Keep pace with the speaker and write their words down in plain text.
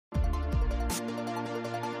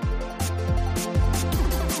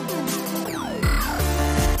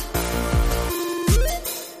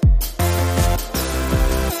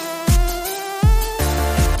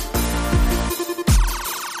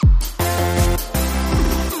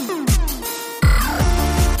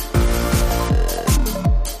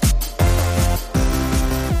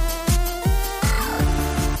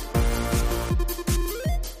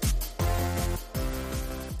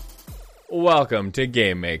Welcome to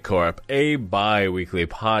Game Make Corp, a bi-weekly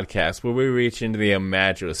podcast where we reach into the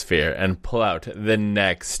Imagosphere and pull out the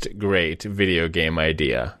next great video game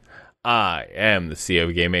idea. I am the CEO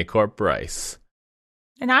of Game Make Corp, Bryce.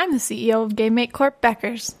 And I'm the CEO of Game Make Corp,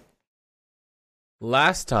 Beckers.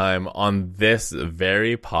 Last time on this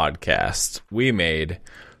very podcast, we made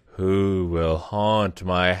Who Will Haunt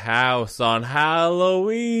My House on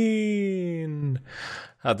Halloween?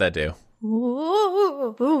 How'd that do?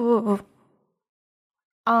 Ooh.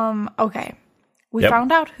 Okay. We Yep.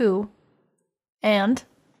 found out who, and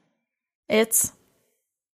it's...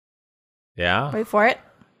 Yeah? Wait for it.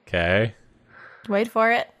 Okay. Wait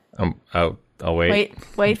for it. I'll wait.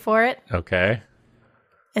 Wait for it. Okay.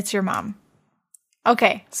 It's your mom.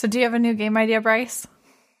 Okay, so do you have a new game idea, Bryce?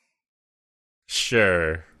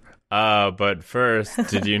 Sure. But first,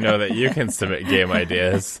 did you know that you can submit game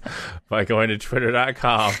ideas by going to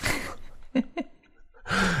twitter.com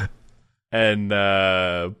and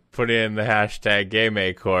put in the hashtag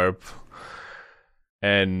GameMakeCorp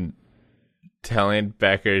and telling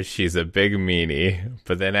Becker she's a big meanie,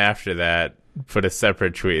 but then after that, put a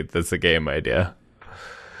separate tweet that's a game idea.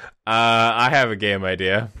 I have a game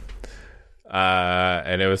idea,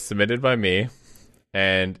 and it was submitted by me.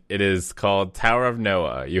 And it is called Tower of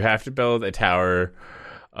Noah. You have to build a tower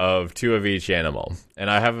of 2 of each animal. And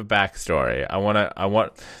I have a backstory.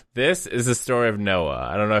 This is the story of Noah.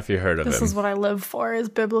 I don't know if you heard of him. This is what I live for, is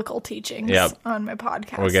biblical teachings on my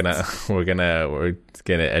podcast. We're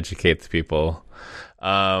gonna educate the people.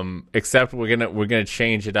 Except we're gonna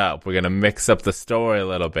change it up. We're gonna mix up the story a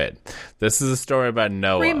little bit. This is a story about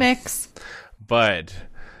Noah. Remix. But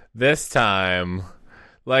this time,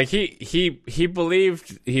 like he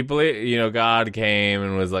believed, God came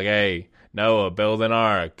and was like, hey, Noah, build an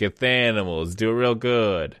ark, get the animals, do it real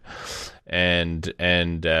good. And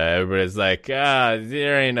everybody's like,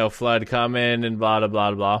 there ain't no flood coming and blah, blah,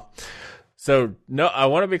 blah, blah. So, no, I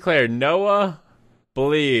want to be clear. Noah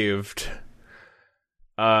believed,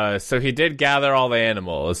 so he did gather all the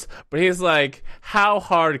animals, but he's like, how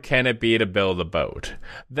hard can it be to build a boat?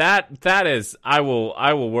 That is, I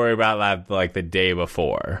will worry about that like the day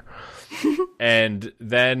before. And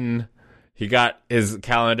then he got his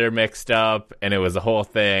calendar mixed up and it was a whole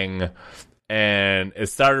thing, and it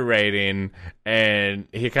started raining, and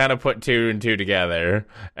he kind of put 2 and 2 together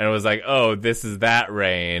and was like, oh, this is that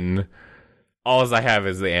rain. All I have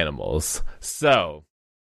is the animals. So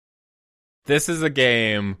this is a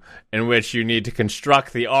game in which you need to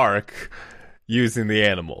construct the ark using the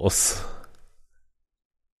animals.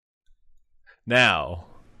 Now,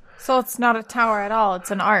 So it's not a tower at all,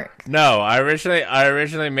 it's an ark. no, I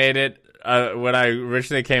originally made it when I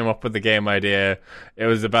originally came up with the game idea, it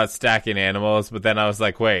was about stacking animals, but then I was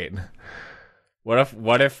like, wait. What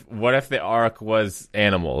if the ark was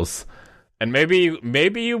animals? And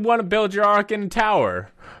maybe you want to build your ark in a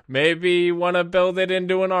tower. Maybe you want to build it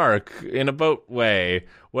into an ark in a boat way.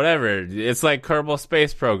 Whatever. It's like Kerbal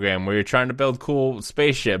Space Program, where you're trying to build cool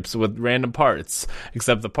spaceships with random parts,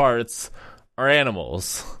 except the parts are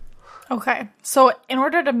animals. Okay, so in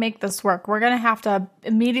order to make this work, we're going to have to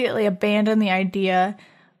immediately abandon the idea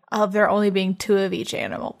of there only being 2 of each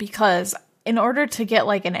animal, because in order to get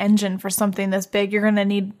like an engine for something this big, you're going to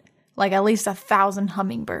need like at least 1,000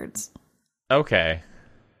 hummingbirds. Okay.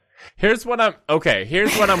 Here's what I'm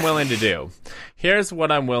willing to do. Here's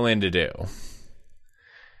what I'm willing to do.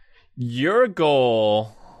 Your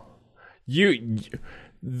goal,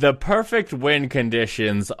 the perfect win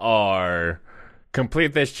conditions are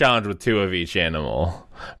complete this challenge with 2 of each animal.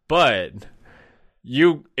 But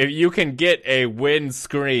if you can get a win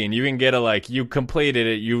screen, you can get you completed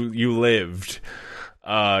it, you lived.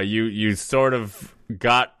 You sort of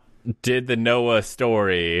did the Noah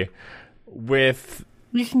story with...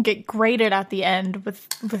 You can get graded at the end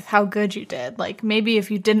with how good you did. Like, maybe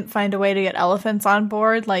if you didn't find a way to get elephants on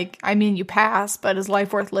board, you pass, but is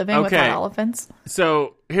life worth living without elephants?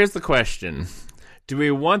 So, here's the question. Do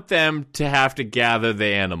we want them to have to gather the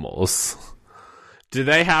animals? Do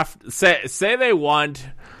they have... Say they want...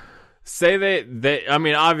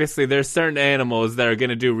 obviously, there's certain animals that are going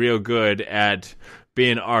to do real good at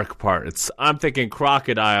being ark parts. I'm thinking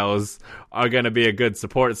crocodiles are going to be a good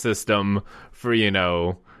support system for,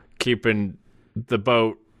 keeping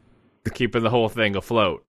the whole thing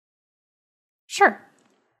afloat. Sure.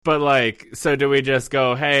 But, so do we just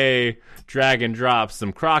go, hey, drag and drop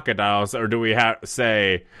some crocodiles, or do we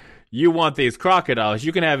say, you want these crocodiles,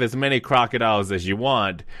 you can have as many crocodiles as you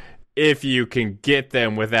want if you can get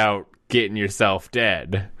them without getting yourself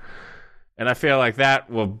dead? And I feel like that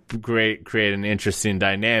will create an interesting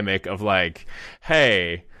dynamic of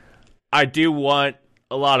hey, I do want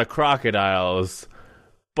a lot of crocodiles,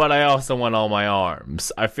 but I also want all my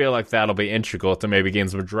arms. I feel like that'll be integral to maybe getting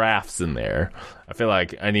some giraffes in there. I feel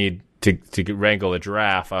like I need to wrangle a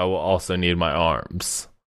giraffe. I will also need my arms.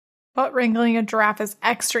 But wrangling a giraffe is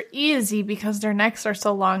extra easy because their necks are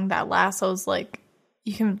so long that lassos, like,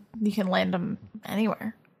 you can land them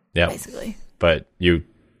anywhere. Yeah, basically. But you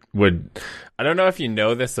would. I don't know if you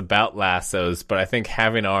know this about lassos, but I think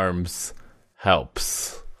having arms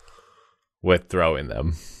helps with throwing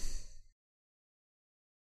them.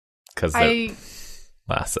 Because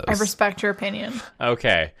lassos. I respect your opinion.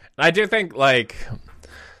 Okay. I do think, like,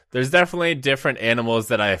 there's definitely different animals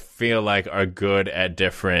that I feel like are good at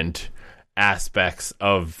different aspects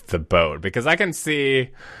of the boat. Because I can see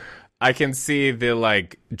the,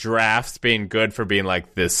 like, giraffes being good for being,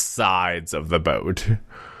 like, the sides of the boat.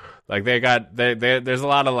 Like, there's a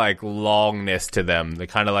lot of, like, longness to them. They're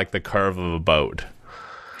kind of like the curve of a boat.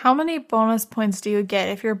 How many bonus points do you get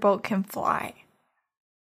if your boat can fly?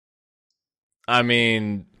 I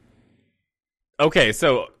mean, okay,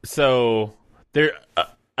 so there,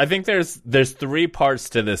 I think there's 3 parts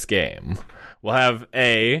to this game. We'll have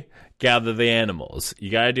gather the animals. You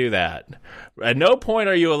gotta do that. At no point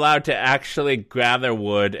are you allowed to actually gather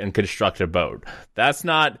wood and construct a boat. That's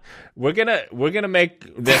not. We're gonna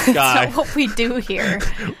make this guy. That's not what we do here.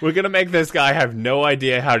 We're gonna make this guy have no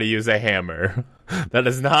idea how to use a hammer. That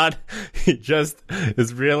is not. He just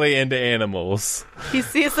is really into animals. He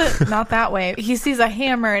sees it not that way. He sees a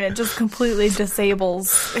hammer and it just completely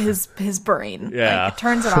disables his brain. Yeah, like, it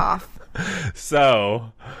turns it off.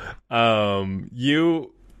 So,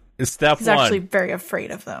 Step He's 1. actually very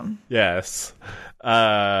afraid of them. Yes.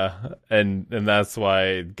 And that's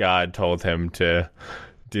why God told him to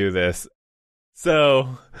do this.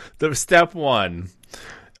 So, the step 1,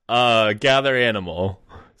 gather animal.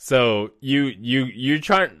 So you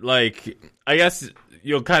try, like, I guess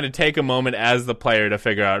you'll kind of take a moment as the player to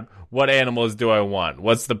figure out what animals do I want?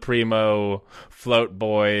 What's the primo float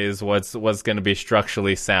boys? What's going to be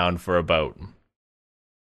structurally sound for a boat?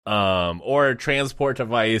 Or a transport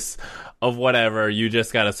device of whatever. You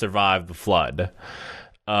just got to survive the flood.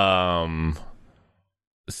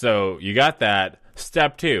 So you got that.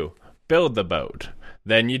 Step 2, build the boat.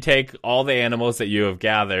 Then you take all the animals that you have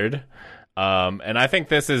gathered. And I think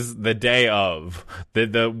this is the day of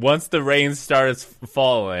the once the rain starts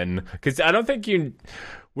falling, because I don't think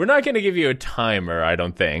we're not going to give you a timer. I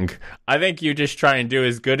don't think. I think you just try and do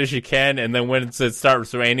as good as you can, and then when it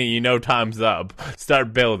starts raining, time's up.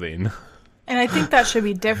 Start building. And I think that should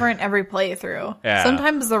be different every playthrough. Yeah.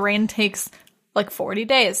 Sometimes the rain takes like 40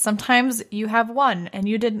 days. Sometimes you have one and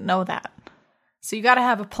you didn't know that. So you got to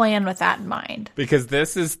have a plan with that in mind. Because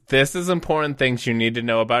this is important things you need to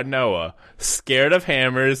know about Noah. Scared of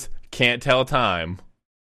hammers, can't tell time.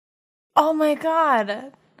 Oh my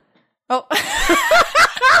god. Oh.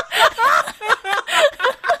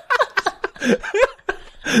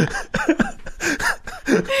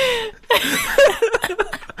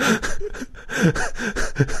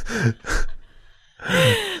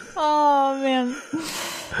 Oh man.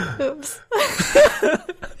 Oops.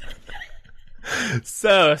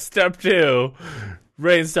 So, step 2,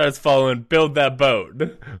 rain starts falling, build that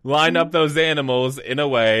boat. Line up those animals in a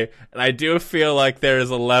way, and I do feel like there is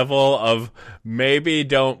a level of maybe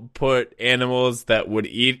don't put animals that would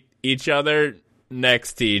eat each other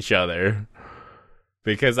next to each other.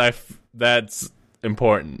 Because that's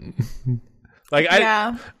important. Like,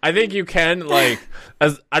 yeah. I think you can, like,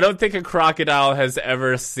 I don't think a crocodile has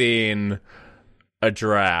ever seen a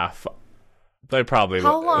giraffe. They probably.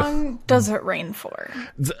 How long does it rain for?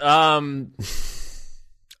 I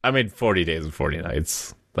mean, 40 days and 40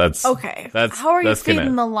 nights. That's okay. How are you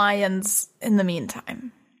feeding the lions in the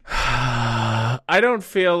meantime? I don't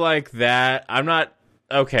feel like that. I'm not.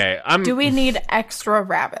 Okay. Do we need extra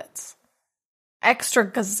rabbits? Extra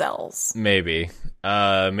gazelles? Maybe.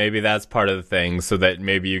 Maybe that's part of the thing, so that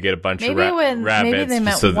maybe you get a bunch of rabbits. Maybe they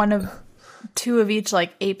meant two of each,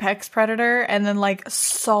 like, apex predator, and then, like,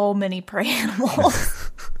 so many prey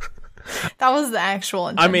animals. That was the actual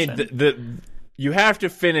intention. I mean, you have to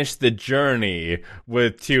finish the journey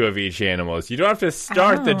with 2 of each animals. You don't have to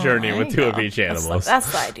start the journey with 2 of each animals.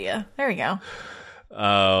 That's the idea. There you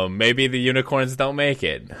go. Maybe the unicorns don't make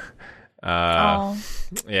it. Yeah.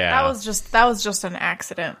 That was just an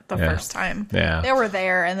accident the first time. Yeah. They were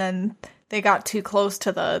there, and then they got too close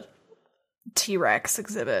to the T-Rex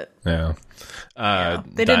exhibit. Yeah.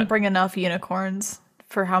 They didn't bring enough unicorns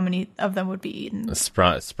for how many of them would be eaten.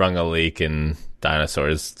 Sprung a leak and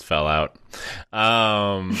dinosaurs fell out.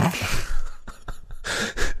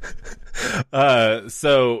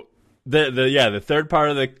 So the third part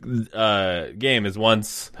of the game is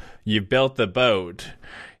once you've built the boat,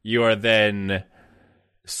 you are then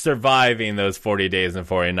surviving those 40 days and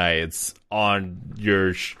 40 nights on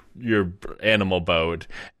your animal boat.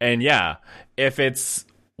 And yeah, if it's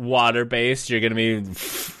water based, you're gonna be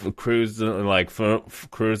cruising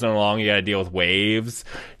along. You gotta deal with waves,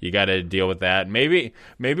 you gotta deal with that. Maybe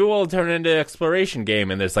we'll turn it into an exploration game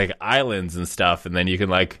and there's like islands and stuff, and then you can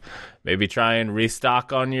like maybe try and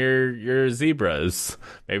restock on your zebras.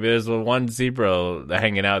 Maybe there's one zebra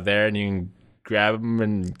hanging out there and you can grab them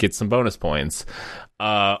and get some bonus points.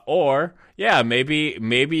 Or yeah, maybe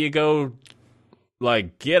you go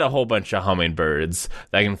like get a whole bunch of hummingbirds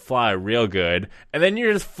that can fly real good, and then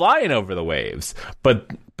you're just flying over the waves. But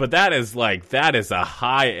that is a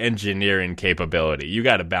high engineering capability. You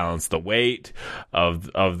got to balance the weight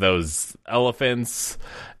of those elephants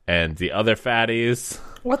and the other fatties.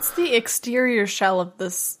 What's the exterior shell of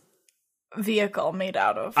this vehicle made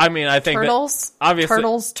out of? I mean, I think turtles. Obviously,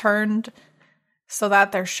 turtles turned so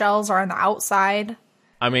that their shells are on the outside.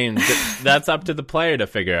 I mean, that's up to the player to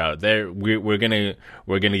figure out. We're gonna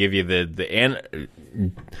give you the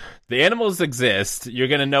animals exist. You're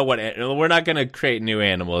gonna know we're not gonna create new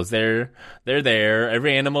animals. They're there.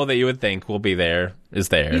 Every animal that you would think will be there is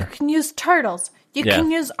there. You can use turtles. You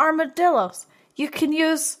can use armadillos. You can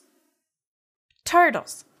use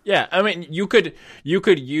turtles. Yeah, I mean, you could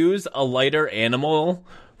use a lighter animal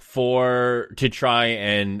to try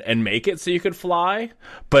and make it so you could fly,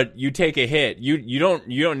 but you take a hit, you don't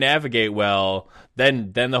navigate well,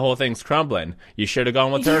 then the whole thing's crumbling. You should have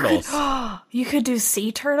gone with turtles. You could do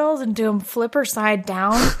sea turtles and do them flipper side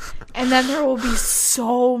down, and then there will be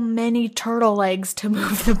so many turtle legs to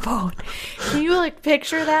move the boat. Can you like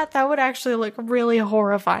picture that? That would actually look really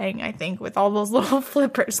horrifying, I think, with all those little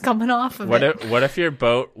flippers coming off of it. What if your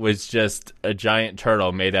boat was just a giant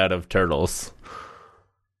turtle made out of turtles?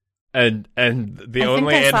 And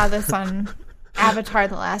I saw this on Avatar: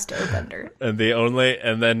 The Last Airbender.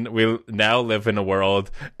 And then we now live in a world,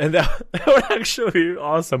 and that would actually be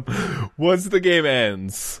awesome. Once the game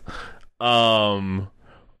ends,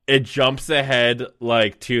 it jumps ahead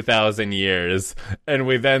like 2,000 years, and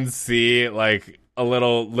we then see like a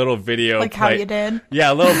little video, like how you did.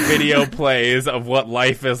 Yeah, a little video plays of what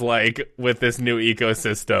life is like with this new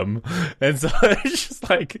ecosystem, and so it's just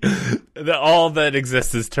like all that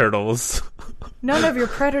exists is turtles. None of your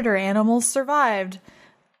predator animals survived.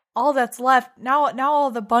 All that's left now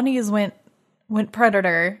all the bunnies went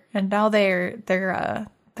predator, and now they're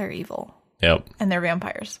evil. Yep, and they're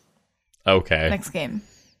vampires. Okay, next game,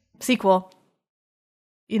 sequel.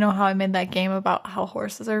 You know how I made that game about how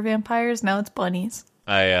horses are vampires? Now it's bunnies.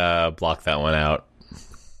 I blocked that one out.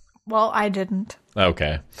 Well, I didn't.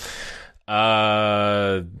 Okay.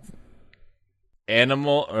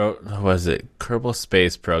 Animal, or was it Kerbal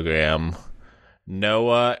Space Program?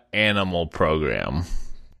 NOAA Animal Program.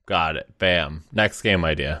 Got it. Bam. Next game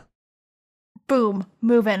idea. Boom.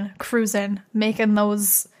 Moving, cruising, making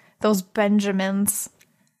those Benjamins.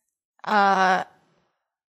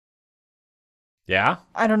 Yeah?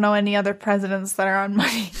 I don't know any other presidents that are on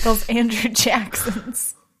money. Those Andrew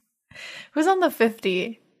Jacksons. Who's on the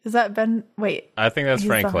 50? Is that Ben? Wait. I think that's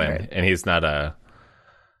Franklin, and he's not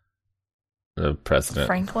the president.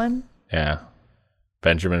 Franklin? Yeah.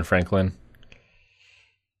 Benjamin Franklin.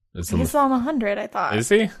 He's on 100, I thought. Is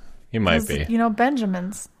he? He might be. You know,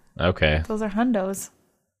 Benjamins. Okay. Those are hundos.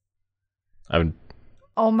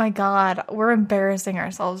 Oh my god, we're embarrassing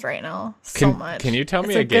ourselves right now so much. Can you tell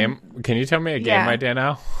me a game? Can you tell me a game idea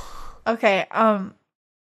now? Okay.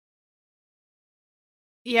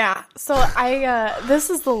 Yeah. So this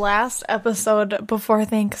is the last episode before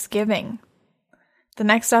Thanksgiving. The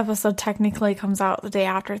next episode technically comes out the day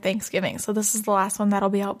after Thanksgiving, so this is the last one that'll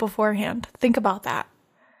be out beforehand. Think about that.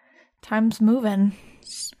 Time's moving.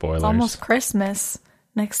 Spoilers. It's almost Christmas.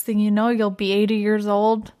 Next thing you know, you'll be 80 years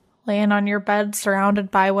old. Laying on your bed,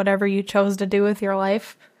 surrounded by whatever you chose to do with your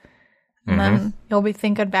life. And then you'll be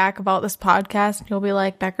thinking back about this podcast, and you'll be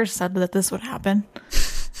like, Becker said that this would happen.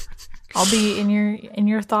 I'll be in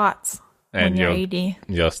your thoughts when you're 80.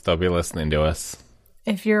 You'll still be listening to us.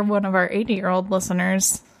 If you're one of our 80-year-old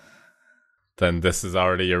listeners, then this is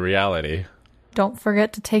already your reality. Don't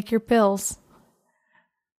forget to take your pills.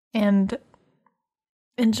 And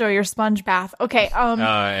enjoy your sponge bath. Okay.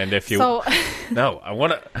 And if you no, I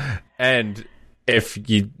want to. And if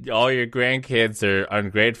all your grandkids are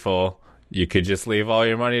ungrateful, you could just leave all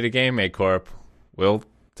your money to Game Mate Corp. We'll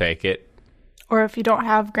take it. Or if you don't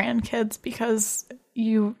have grandkids because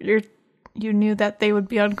you knew that they would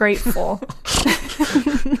be ungrateful,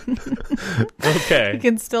 Okay. You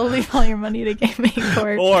can still leave all your money to Game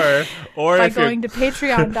Maker. Or by if you're going to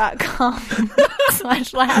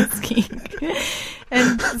patreon.com/LastGeek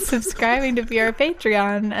and subscribing to be our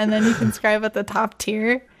Patreon, and then you can subscribe at the top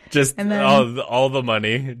tier. just and then- all the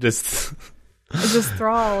money, just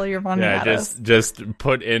throw all your money at us. just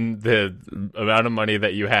put in the amount of money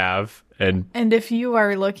that you have, and if you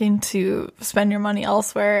are looking to spend your money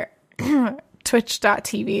elsewhere,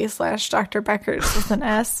 twitch.tv/Dr. Beckers with an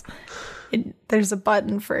S. There's a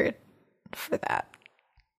button for that.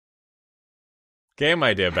 game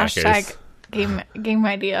idea backers. Hashtag game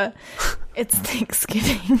idea. It's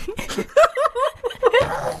Thanksgiving.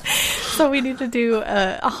 So we need to do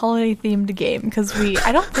a holiday themed game because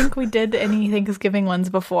I don't think we did any Thanksgiving ones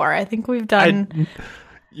before. I think we've done.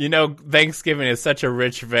 Thanksgiving is such a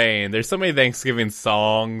rich vein. There's so many Thanksgiving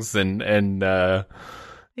songs and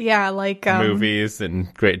like movies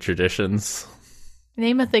and great traditions.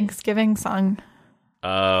 Name a Thanksgiving song.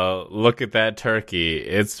 Look at that turkey.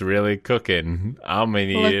 It's really cooking. I'm gonna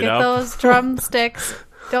eat it Look at up. those drumsticks.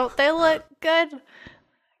 Don't they look good?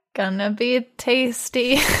 Gonna be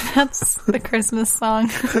tasty. That's the Christmas song.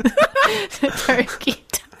 Turkey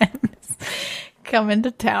times coming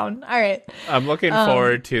to town. All right. I'm looking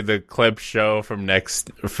forward to the clip show for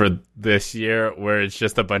this year where it's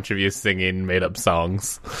just a bunch of you singing made up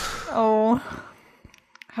songs. Oh,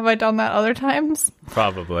 have I done that other times?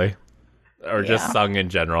 Probably. Or just sung in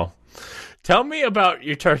general. Tell me about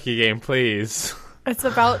your turkey game, please. It's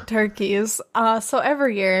about turkeys. So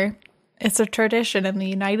every year, it's a tradition in the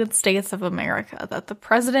United States of America that the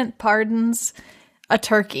president pardons a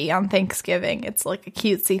turkey on Thanksgiving. It's like a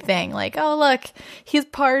cutesy thing. Like, oh, look, he's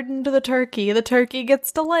pardoned the turkey. The turkey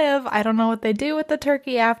gets to live. I don't know what they do with the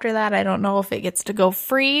turkey after that. I don't know if it gets to go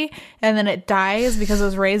free and then it dies because it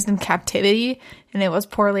was raised in captivity and it was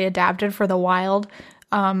poorly adapted for the wild.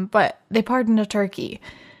 But they pardoned a turkey.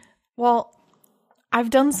 Well,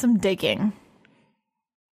 I've done some digging.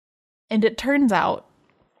 And it turns out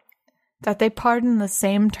that they pardon the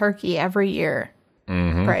same turkey every year,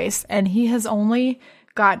 Bryce. And he has only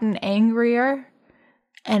gotten angrier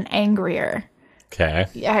and angrier. Okay.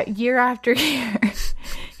 Yeah, year after year.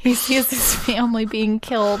 He sees his family being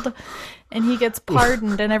killed. And he gets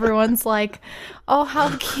pardoned. And everyone's like, oh,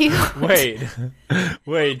 how cute.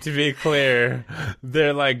 Wait, to be clear,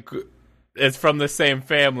 they're like... It's from the same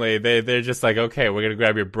family. They're just like, okay, we're gonna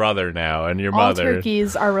grab your brother now and your mother. All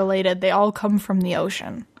turkeys are related. They all come from the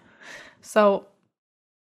ocean. So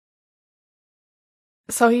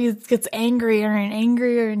he gets angrier and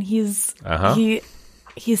angrier, and he's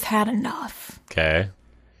had enough. Okay.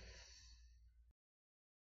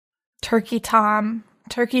 Turkey Tom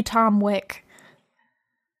Wick.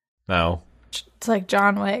 No. It's like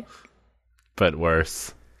John Wick, but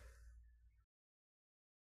worse.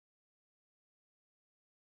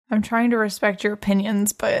 I'm trying to respect your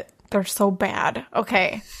opinions, but they're so bad.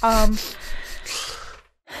 Okay.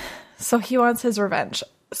 So he wants his revenge.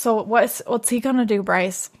 So what's he gonna do,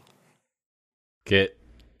 Bryce? Get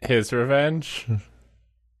his revenge?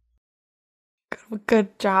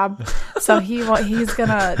 Good job. So he's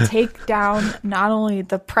gonna take down not only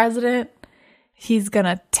the president, he's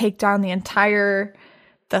gonna take down the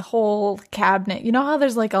whole cabinet. You know how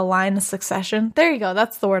there's like a line of succession? There you go.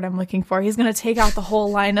 That's the word I'm looking for. He's going to take out the whole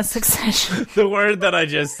line of succession. The word that I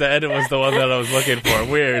just said was the one that I was looking for.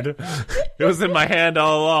 Weird. It was in my hand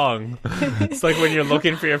all along. It's like when you're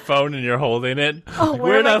looking for your phone and you're holding it. Oh,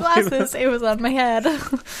 where are my glasses? It was on my head.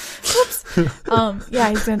 Whoops.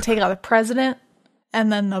 Yeah, he's going to take out the president and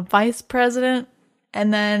then the vice president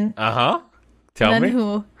and then... Tell me.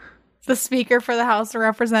 Who? The Speaker for the House of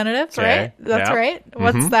Representatives, right? That's right.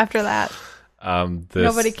 What's after that?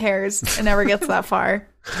 Nobody cares. It never gets that far.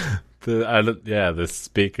 The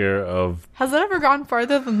Speaker of... Has it ever gone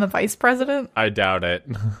farther than the Vice President? I doubt it.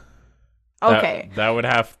 Okay. That would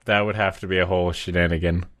have to be a whole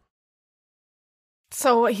shenanigan.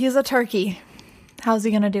 So he's a turkey. How's he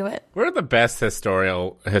going to do it? We're the best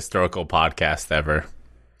historical podcast ever.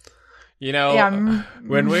 You know,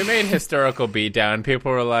 when we made Historical Beatdown,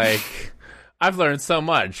 people were like, I've learned so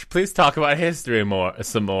much. Please talk about history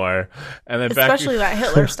some more. And then especially that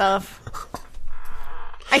Hitler stuff.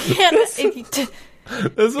 I can't...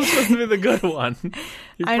 This was supposed to be the good one.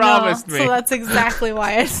 You promised me. So that's exactly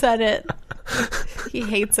why I said it. He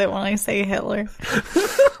hates it when I say Hitler.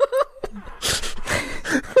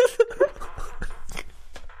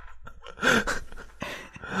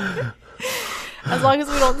 As long as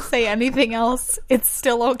we don't say anything else, it's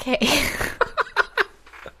still okay.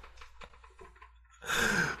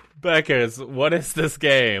 Beckers, what is this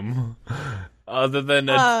game? Other than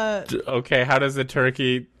okay, how does a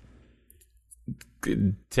turkey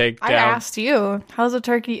take down? I asked you, how's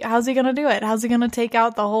he gonna do it? How's he gonna take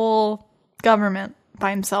out the whole government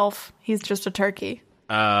by himself? He's just a turkey.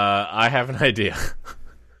 I have an idea.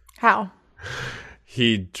 How?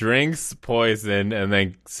 He drinks poison and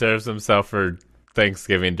then serves himself for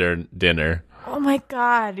Thanksgiving dinner. Oh my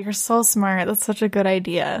god, you're so smart. That's such a good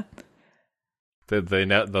idea.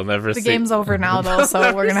 They'll never see. The game's over now, though,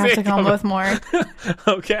 so we're going to have to come up with more.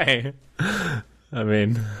 Okay. I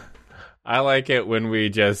mean, I like it when we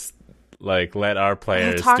just, like, let our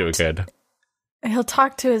players do it good. He'll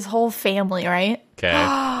talk to his whole family, right? Okay.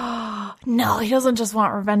 No, he doesn't just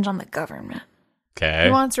want revenge on the government. Okay.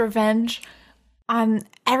 He wants revenge on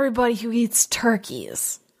everybody who eats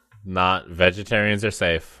turkeys. Not vegetarians are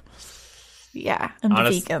safe. Yeah, and the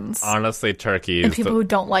vegans. Honestly, turkey and people who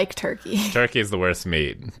don't like turkey. Turkey is the worst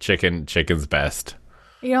meat. Chicken's best.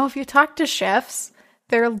 You know, if you talk to chefs,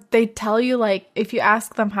 they tell you, like, if you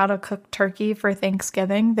ask them how to cook turkey for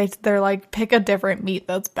Thanksgiving, they're like, pick a different meat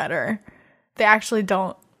that's better. They actually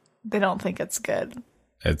don't. They don't think it's good.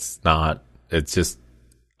 It's not. It's just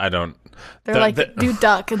I don't. They're do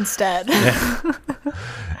duck instead.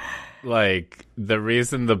 Like, the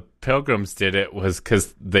reason the Pilgrims did it was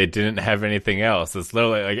because they didn't have anything else. It's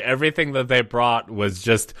literally, like, everything that they brought was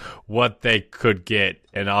just what they could get,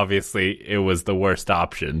 and obviously it was the worst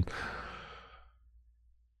option.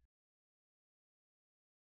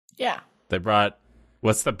 Yeah. They brought,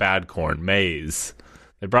 what's the bad corn? Maize.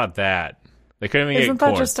 They brought that. They couldn't even Isn't get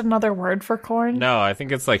corn. that just another word for corn? No, I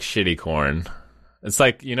think it's like shitty corn. It's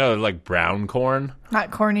like, like brown corn. Not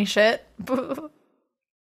corny shit.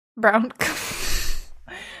 Brown.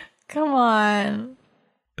 Come on.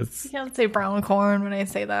 You can't say brown corn when I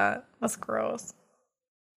say that. That's gross.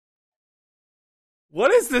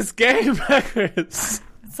 What is this game?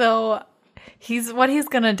 So what he's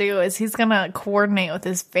gonna do is he's gonna coordinate with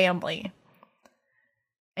his family,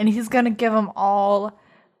 and he's gonna give them all,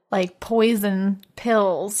 like, poison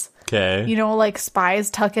pills. Okay. Like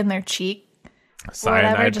spies tuck in their cheek.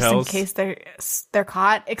 Cyanide whatever, just pills? in case they're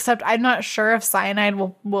caught. Except I'm not sure if cyanide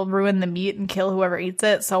will ruin the meat and kill whoever eats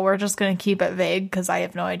it, so we're just going to keep it vague because I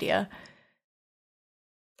have no idea.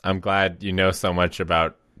 I'm glad you know so much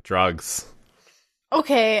about drugs.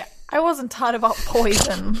 Okay, I wasn't taught about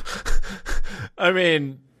poison. I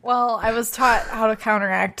mean... Well, I was taught how to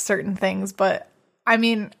counteract certain things, but, I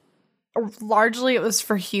mean, largely it was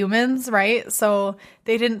for humans, right? So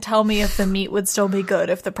they didn't tell me if the meat would still be good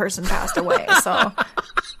if the person passed away, so...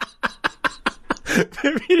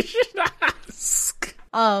 Maybe you should ask.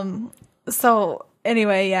 So,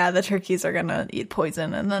 anyway, yeah, the turkeys are gonna eat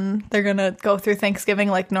poison, and then they're gonna go through Thanksgiving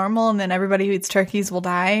like normal, and then everybody who eats turkeys will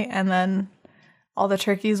die, and then all the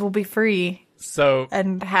turkeys will be free. So...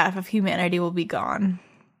 And half of humanity will be gone.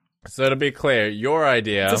 So to be clear, your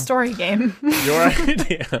idea... It's a story game. Your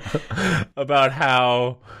idea about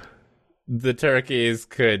how the turkeys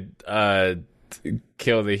could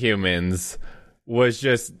kill the humans was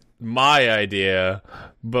just my idea,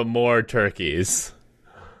 but more turkeys.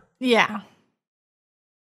 Yeah.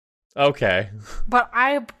 Okay. But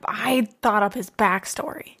I thought up his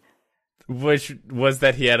backstory. Which was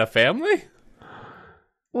that he had a family?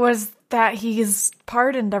 Was that he's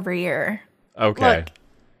pardoned every year. Okay. Look,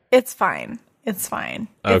 it's fine. It's fine.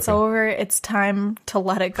 Okay. It's over. It's time to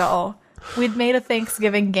let it go. We'd made a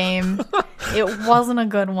Thanksgiving game. It wasn't a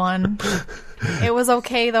good one. It was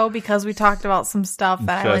okay, though, because we talked about some stuff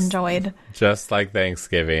that I enjoyed. Just like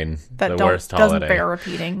Thanksgiving, that the worst holiday. Doesn't bear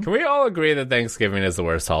repeating. Can we all agree that Thanksgiving is the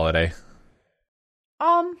worst holiday?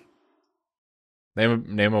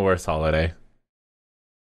 Name a worse holiday.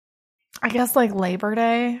 I guess, like, Labor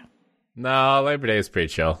Day. No, Labor Day is pretty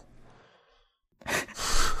chill.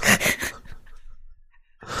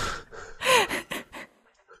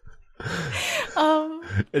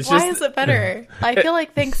 Why is it better? I feel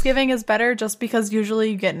like Thanksgiving is better just because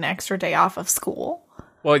usually you get an extra day off of school.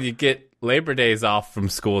 Well, you get Labor Days off from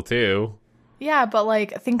school too. Yeah, but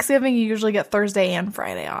like Thanksgiving, you usually get Thursday and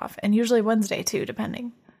Friday off, and usually Wednesday too,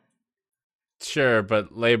 depending. Sure,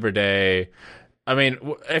 but Labor Day, I mean,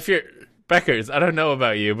 if you're Beckers, I don't know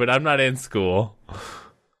about you, but I'm not in school.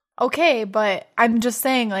 Okay, but I'm just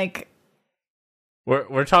saying, like,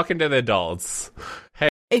 we're talking to the adults. Hey,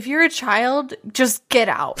 if you're a child, just get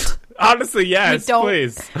out. Honestly, yes,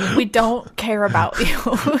 please. We don't care about you.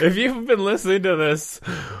 If you've been listening to this,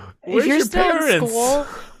 if you're still parents? In school,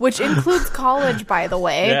 which includes college, by the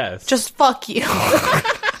way, yes. Just fuck you.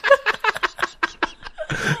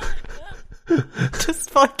 Just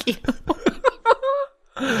fuck you.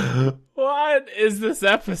 What? What is this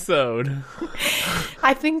episode?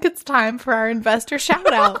 I think it's time for our investor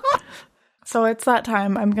shout out. So it's that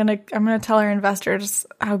time. I'm gonna tell our investors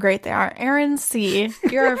how great they are. Aaron C.,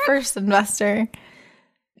 you're our first investor.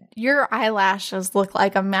 Your eyelashes look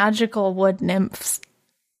like a magical wood nymph's.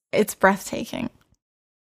 It's breathtaking.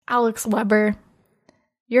 Alex Weber,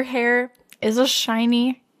 your hair is as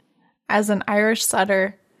shiny as an Irish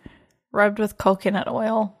setter rubbed with coconut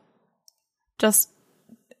oil. Just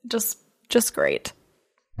great.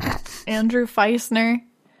 Andrew Feisner,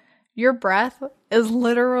 your breath is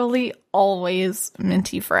literally always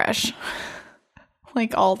minty fresh.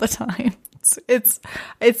 Like all the time.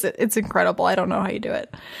 It's incredible. I don't know how you do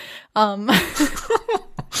it.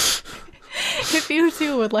 If you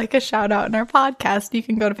too would like a shout out in our podcast, you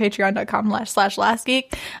can go to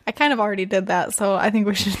patreon.com/lastgeek. I kind of already did that, so I think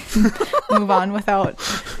we should move on without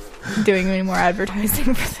doing any more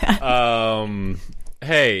advertising for that.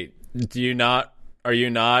 Hey, are you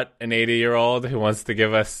not an 80-year-old who wants to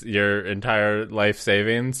give us your entire life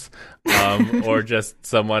savings? Or just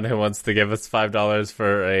someone who wants to give us $5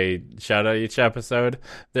 for a shout out each episode?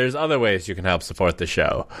 There's other ways you can help support the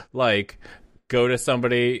show. Like, go to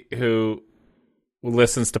somebody who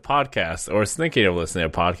listens to podcasts or is thinking of listening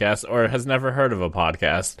to podcasts or has never heard of a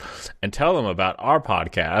podcast and tell them about our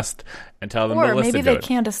podcast and tell them to listen to it. Or maybe they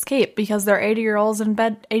can't escape because they're 80-year-olds in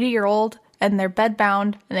bed, 80-year-old, and they're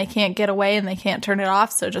bedbound and they can't get away and they can't turn it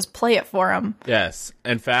off, so just play it for them. Yes.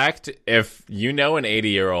 In fact, if you know an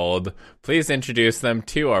 80-year-old, please introduce them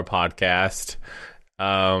to our podcast.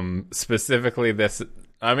 Specifically this,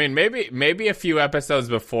 I mean, maybe a few episodes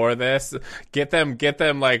before this, get them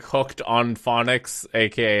like hooked on phonics,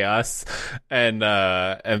 aka us, and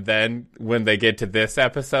then when they get to this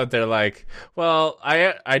episode, they're like, well,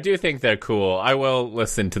 I do think they're cool. I will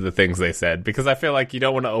listen to the things they said, because I feel like we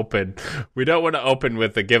don't want to open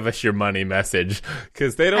with the give us your money message,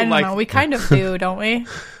 because they don't like. I don't know. We kind of do, don't we?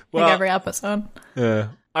 Well, like every episode. Yeah.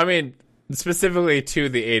 I mean, specifically to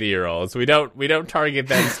the 80-year-olds. We don't target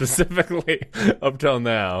them specifically up till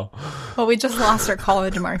now. Well, we just lost our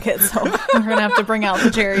college market, so we're gonna have to bring out the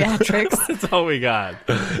geriatrics. That's all we got.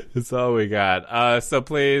 That's all we got. So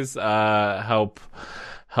please help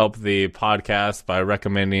the podcast by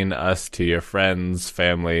recommending us to your friends,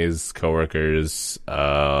 families, coworkers,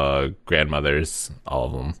 grandmothers, all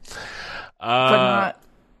of them.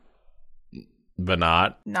 But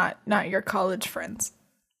not your college friends.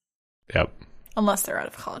 Yep. Unless they're out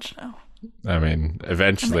of college now. I mean,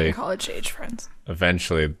 eventually, college age friends.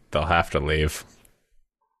 Eventually, they'll have to leave.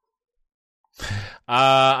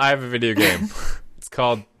 I have a video game. It's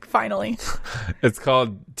called. Finally. It's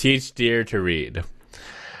called Teach Deer to Read.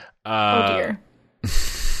 Oh dear.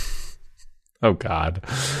 Oh God.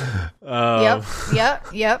 Yep.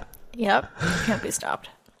 Can't be stopped.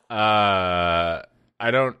 I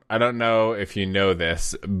don't know if you know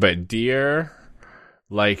this, but deer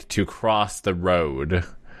like to cross the road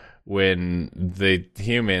when the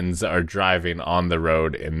humans are driving on the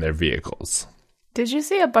road in their vehicles. Did you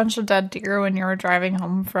see a bunch of dead deer when you were driving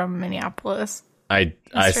home from Minneapolis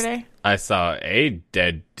yesterday? I saw a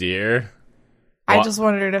dead deer. I just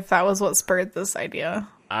wondered if that was what spurred this idea.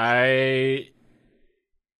 I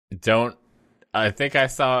think I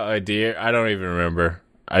saw a deer. I don't even remember.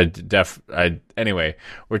 Anyway,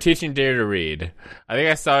 we're teaching deer to read. I think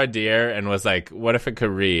I saw a deer and was like, what if it could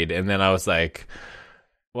read? And then I was like,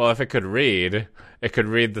 well, if it could read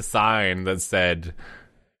the sign that said,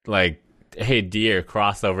 like, hey, deer,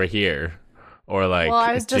 cross over here. Or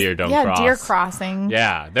like, deer, don't cross. Yeah, deer crossing.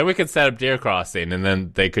 Yeah, then we could set up deer crossing, and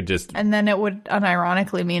then they could just... And then it would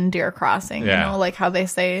unironically mean deer crossing. Yeah. You know, like how they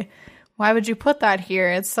say... Why would you put that here?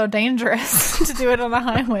 It's so dangerous to do it on the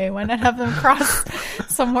highway. Why not have them cross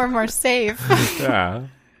somewhere more safe? Yeah.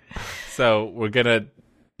 So we're gonna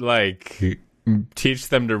teach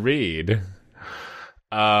them to read.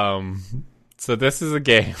 So this is a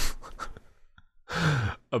game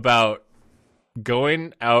about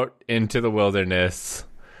going out into the wilderness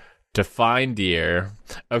to find deer.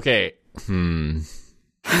 Okay. I'm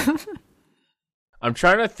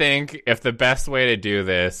trying to think if the best way to do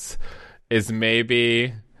this is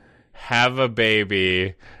maybe have a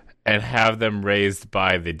baby and have them raised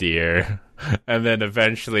by the deer and then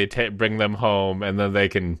eventually bring them home and then they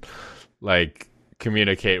can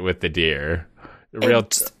communicate with the deer. Real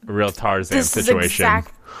Tarzan situation. Is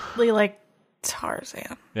exactly like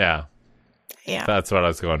Tarzan. Yeah. That's what I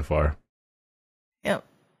was going for. Yep.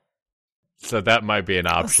 So that might be an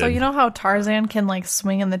option. So you know how Tarzan can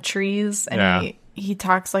swing in the trees and he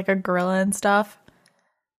talks like a gorilla and stuff?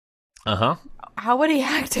 Uh-huh. How would he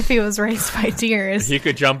act if he was raised by deers? He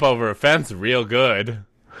could jump over a fence real good.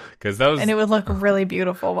 because those And it would look really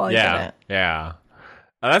beautiful while you did it. Yeah.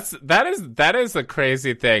 That is a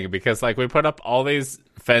crazy thing because like we put up all these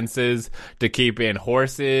fences to keep in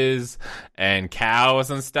horses and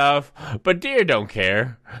cows and stuff, but deer don't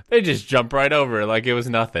care. They just jump right over it like it was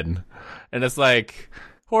nothing. And it's like,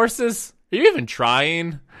 horses, are you even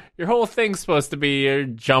trying? Your whole thing's supposed to be your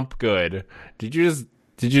jump good. Did you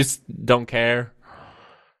just don't care?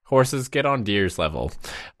 Horses, get on deer's level.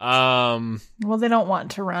 Well, they don't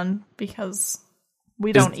want to run because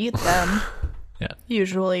we don't eat them. Yeah.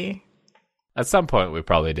 Usually. At some point, we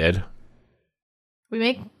probably did. We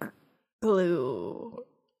make glue.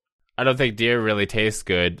 I don't think deer really taste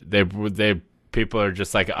good. People are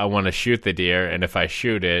just like, I want to shoot the deer, and if I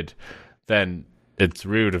shoot it, then it's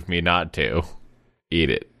rude of me not to eat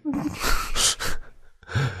it.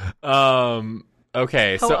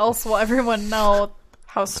 Okay. How else will everyone know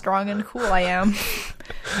how strong and cool I am?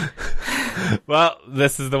 Well,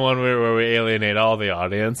 this is the one where we alienate all the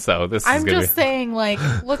audience, so this I'm is gonna just saying, like,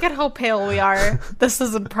 look at how pale we are. This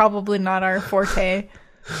is probably not our forte.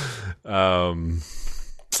 Okay.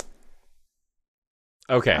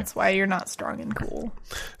 That's why you're not strong and cool.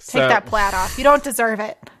 So, Take that plaid off. You don't deserve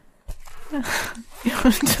it. You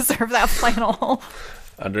don't deserve that flannel.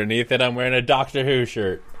 underneath it, I'm wearing a Doctor Who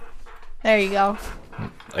shirt. There you go.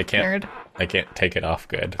 I can't Nerd. take it off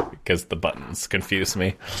good because the buttons confuse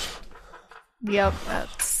me. Yep,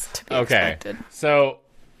 that's to be expected. So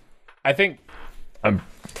I think I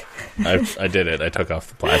did it. I took off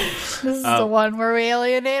the plaid. This is the one where we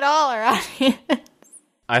alienate all our audience.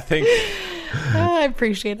 I think I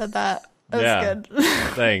appreciated that. That was good.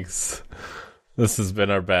 Thanks. This has been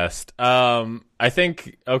our best. I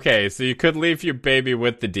think, okay, so you could leave your baby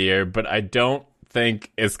with the deer, but I don't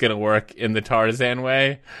think it's going to work in the Tarzan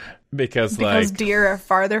way because deer are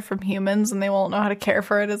farther from humans and they won't know how to care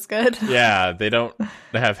for it as good. Yeah, they don't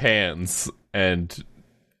have hands, and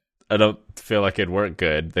I don't feel like it'd work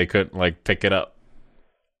good. They couldn't, like, pick it up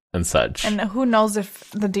and such. And who knows if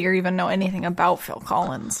the deer even know anything about Phil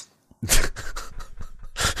Collins.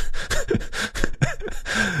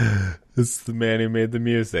 This is the man who made the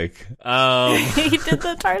music. He did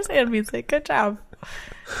the Tarzan music. Good job.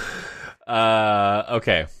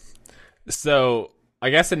 Okay. So I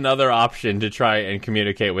guess another option to try and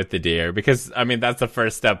communicate with the deer, because I mean that's the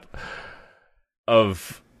first step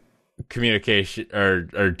of communication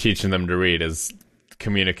or teaching them to read is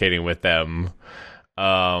communicating with them.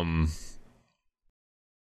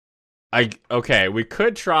 We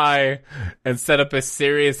could try and set up a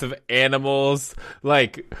series of animals.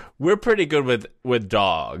 Like, we're pretty good with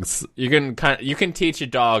dogs. You can teach a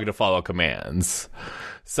dog to follow commands.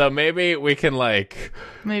 So maybe we can, like...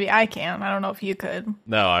 Maybe I can. I don't know if you could.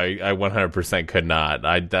 No, I 100% could not.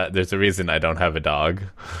 There's a reason I don't have a dog.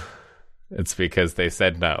 It's because they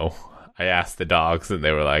said no. I asked the dogs, and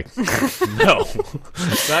they were like, no,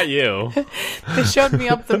 not you. They showed me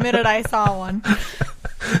up the minute I saw one.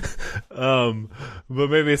 But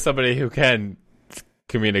maybe somebody who can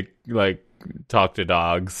communicate, like, talk to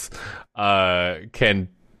dogs, can,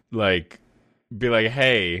 like, be like,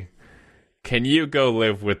 hey, can you go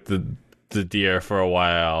live with the deer for a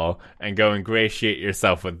while and go ingratiate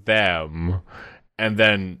yourself with them, and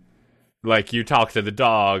then, like, you talk to the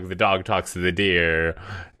dog talks to the deer,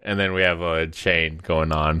 and then we have a chain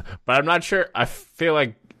going on. But I'm not sure. I feel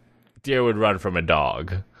like deer would run from a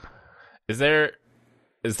dog. Is there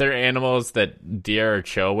animals that deer are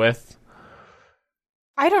chill with?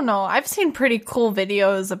 I don't know. I've seen pretty cool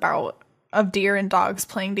videos of deer and dogs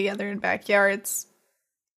playing together in backyards.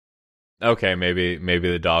 Okay, maybe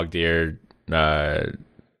the dog deer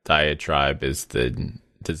diatribe is the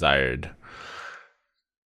desired.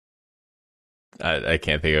 I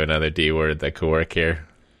can't think of another D word that could work here.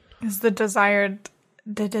 Is the desired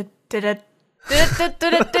did it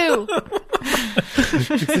do?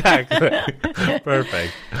 Exactly.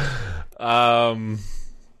 Perfect.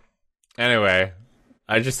 Anyway,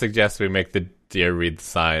 I just suggest we make the deer read the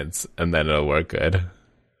signs, and then it'll work good.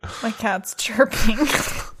 My cat's chirping.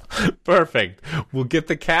 Perfect. We'll get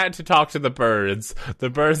the cat to talk to the birds.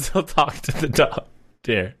 The birds will talk to the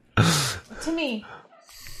deer. To me.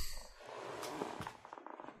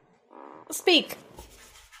 Speak.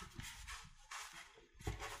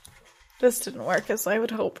 This didn't work as I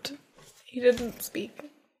would hoped. He didn't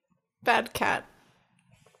speak. Bad cat.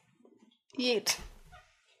 Yeet.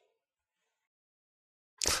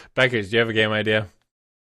 Beckers, do you have a game idea?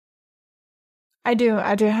 I do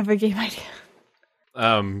have a game idea.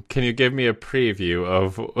 Can you give me a preview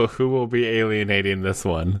of who will be alienating this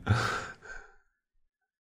one?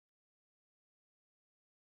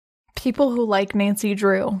 People who like Nancy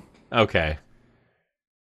Drew. Okay.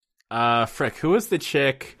 Frick, who was the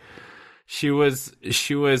chick? She was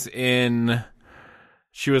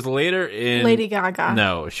later in Lady Gaga.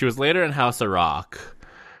 No, she was later in House of Rock.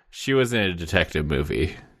 She was in a detective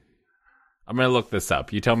movie. I'm going to look this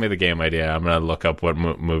up. You tell me the game idea. I'm going to look up what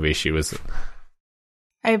movie she was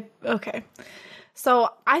in. Okay. So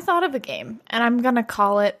I thought of a game, and I'm going to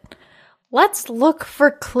call it Let's Look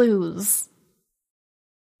for Clues.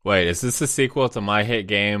 Wait, is this a sequel to my hit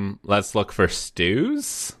game, Let's Look for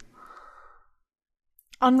Stews?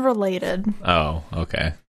 Unrelated. Oh,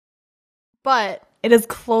 okay. But it is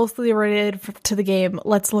closely related to the game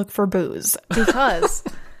Let's Look for Booze, because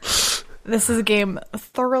this is a game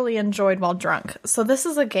thoroughly enjoyed while drunk. So this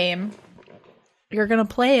is a game you're going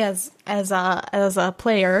to play as a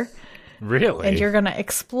player. Really? And you're going to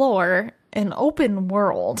explore an open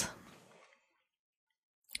world.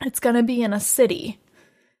 It's going to be in a city.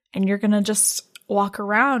 And you're going to just walk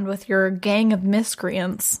around with your gang of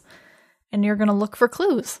miscreants. And you're going to look for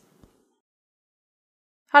clues.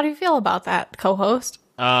 How do you feel about that, co-host?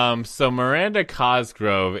 So Miranda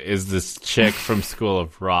Cosgrove is this chick from School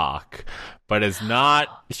of Rock, but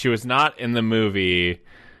she was not in the movie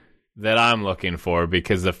that I'm looking for,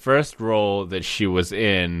 because the first role that she was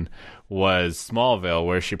in was Smallville,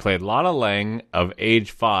 where she played Lana Lang of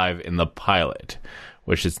age 5 in the pilot,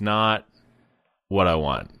 which is not what I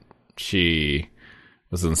want. She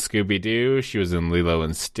was in Scooby-Doo. She was in Lilo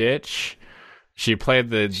and Stitch. She played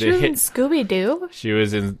the hit. In Scooby-Doo? She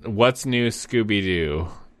was in What's New Scooby-Doo.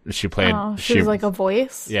 She played... she was like a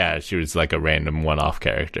voice? Yeah, she was like a random one-off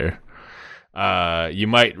character. You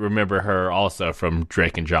might remember her also from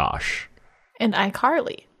Drake and Josh. And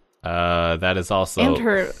iCarly. That is also... And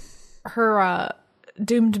her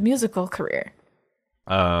doomed musical career.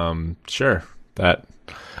 Sure. That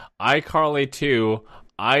iCarly 2,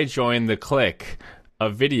 I Joined the Clique, a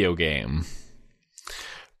video game.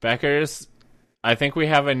 Beckers, I think we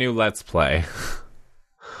have a new Let's Play.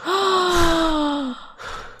 Oh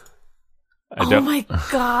my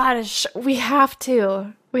gosh. We have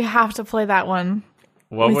to play that one.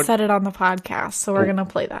 We said it on the podcast, so we're going to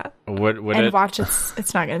play that. Watch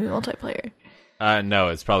it's not going to be multiplayer. No,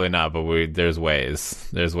 it's probably not, but there's ways.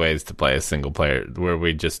 There's ways to play a single player where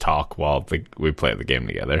we just talk while we play the game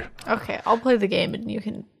together. Okay, I'll play the game and you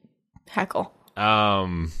can heckle. How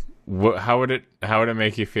would it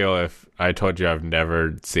make you feel if I told you I've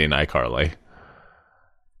never seen iCarly?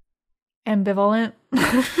 Ambivalent.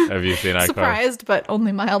 Have you seen iCarly? Surprised, but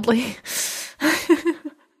only mildly.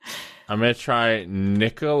 I'm gonna try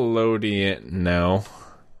Nickelodeon. No.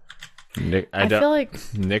 I feel like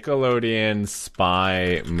Nickelodeon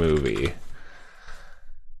spy movie.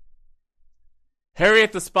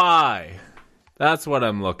 Harriet the Spy. That's what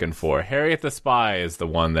I'm looking for. Harriet the Spy is the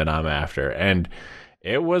one that I'm after, and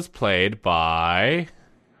it was played by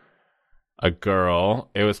a girl.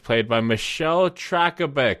 It was played by Michelle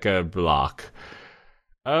Trachtenberg.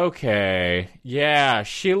 Okay, yeah,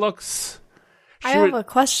 she looks. I have a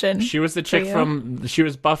question. She was the chick she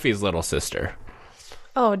was Buffy's little sister.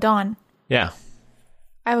 Oh, Dawn. Yeah.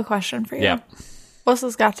 I have a question for you. Yeah. What's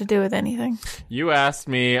this got to do with anything? You asked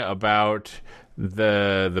me about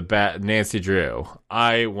the Nancy Drew.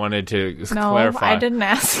 I wanted to clarify. No, I didn't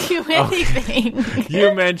ask you anything. Okay.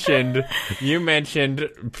 You mentioned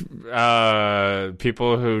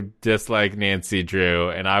people who dislike Nancy Drew,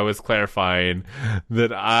 and I was clarifying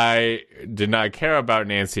that I did not care about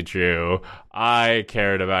Nancy Drew. I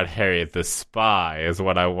cared about Harriet the Spy is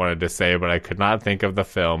what I wanted to say, but I could not think of the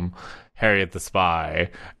film Harriet the Spy.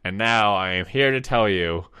 And now I am here to tell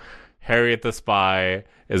you Harriet the Spy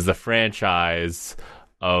is the franchise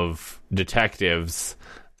of detectives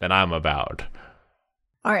that I'm about.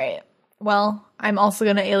 All right. Well, I'm also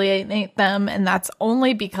going to alienate them, and that's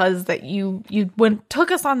only because that you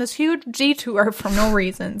took us on this huge detour for no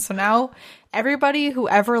reason. So now everybody who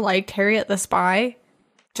ever liked Harriet the Spy,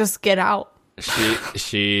 just get out.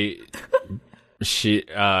 She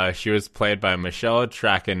was played by Michelle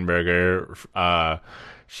Trachtenberg.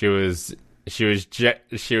 She was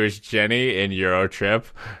Jenny in Eurotrip,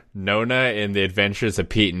 Nona in The Adventures of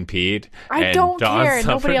Pete and Pete. I don't care.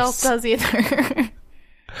 Nobody else does either.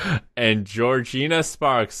 And Georgina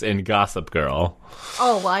Sparks in Gossip Girl.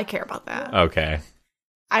 Oh, well, I care about that. Okay.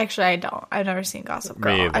 Actually, I don't. I've never seen Gossip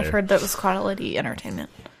Girl. I've heard that was quality entertainment.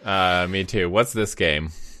 Me too. What's this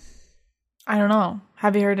game? I don't know.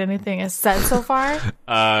 Have you heard anything is said so far?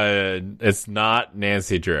 It's not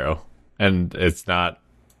Nancy Drew, and it's not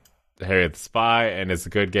Harriet the Spy, and it's a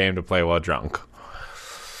good game to play while drunk.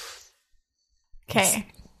 Okay,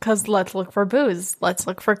 because let's look for booze. Let's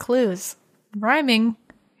look for clues. Rhyming.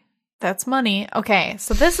 That's money. Okay,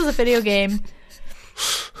 so this is a video game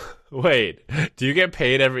Wait, do you get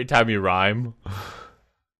paid every time you rhyme?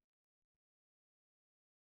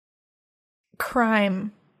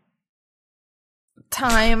 Crime,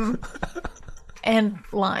 time, and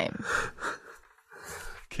lime.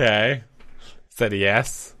 Okay. Said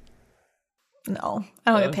yes. No,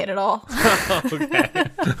 I don't get paid at all. Okay.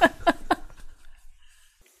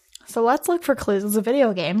 So let's look for clues. It's a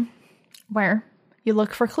video game where you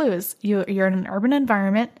look for clues. You're in an urban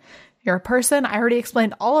environment. You're a person. I already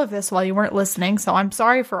explained all of this while you weren't listening, so I'm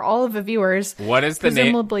sorry for all of the viewers. What is the name?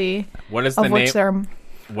 Presumably, What is the name? There,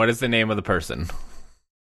 what is the name of the person?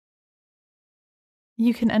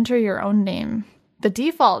 you can enter your own name. The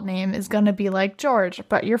default name is going to be like George,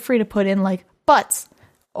 but you're free to put in like Butts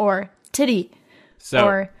or Titty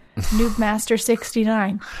or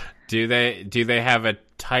Noobmaster69. Do they have a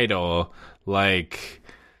title like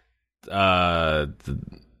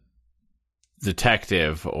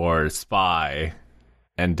detective or spy?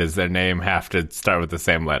 And does their name have to start with the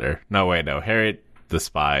same letter? No, wait, no. Harriet the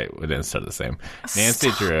spy didn't start the same. Nancy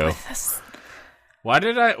Drew. Why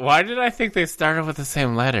did I think they started with the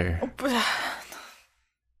same letter?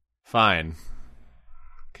 Fine.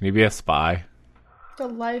 Can you be a spy? The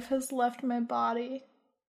life has left my body.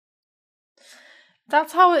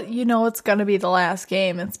 That's how you know it's going to be the last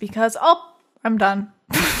game. It's because, I'm done.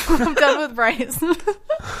 I'm done with Bryce.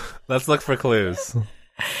 Let's look for clues.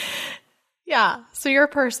 Yeah, so you're a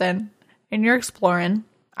person, and you're exploring.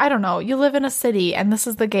 I don't know. You live in a city, and this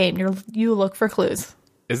is the game. You look for clues.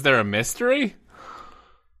 Is there a mystery?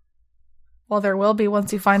 Well, there will be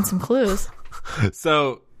once you find some clues.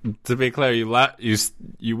 So, to be clear,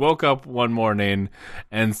 you woke up one morning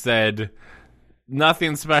and said,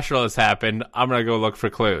 nothing special has happened. I'm going to go look for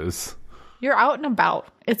clues. You're out and about.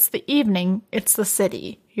 It's the evening. It's the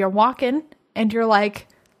city. You're walking, and you're like,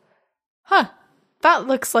 that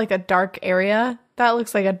looks like a dark area. That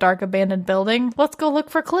looks like a dark abandoned building. Let's go look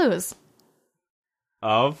for clues.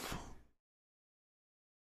 Of?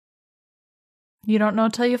 You don't know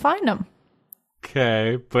till you find them.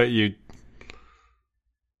 Okay, but you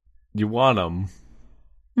want them.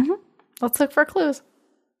 Mm-hmm. Let's look for clues.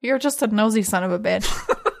 You're just a nosy son of a bitch.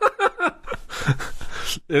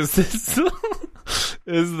 Is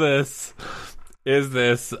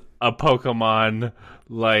this a Pokemon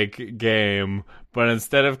like game, but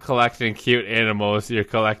instead of collecting cute animals, you're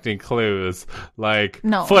collecting clues like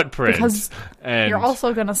footprints? Because and you're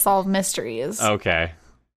also going to solve mysteries. Okay.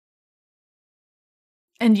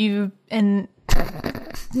 And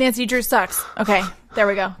Nancy Drew sucks. Okay, there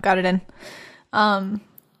we go. Got it in. Why?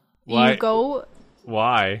 You go.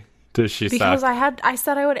 Why does she suck? Because I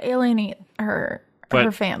said I would alienate her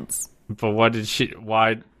fans. But what did she?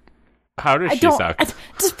 Why? How does she suck?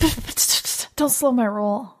 Don't slow my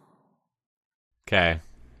roll. Okay.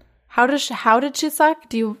 How did she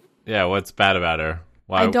suck? Yeah. What's bad about her?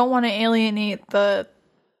 Why? I don't want to alienate the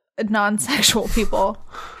non-sexual people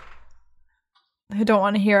who don't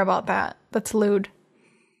want to hear about that. That's lewd.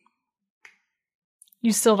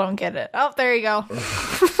 You still don't get it. Oh, there you go.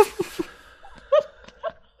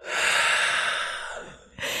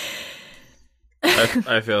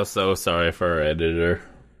 I feel so sorry for our editor.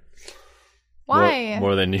 Why?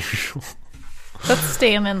 More than usual. That's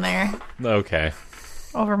staying in there. Okay.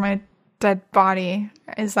 Over my dead body.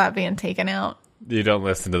 Is that being taken out? You don't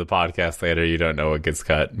listen to the podcast later. You don't know what gets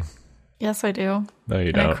cut. Yes, I do. No, you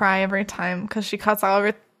and don't. I cry every time because she cuts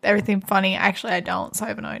out everything funny. Actually, I don't, so I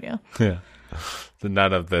have no idea. Yeah. So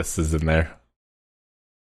none of this is in there.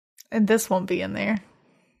 And this won't be in there.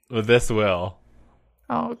 Well, this will.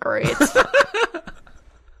 Oh, great.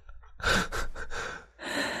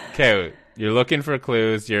 Okay, you're looking for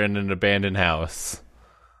clues. You're in an abandoned house.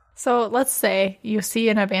 So let's say you see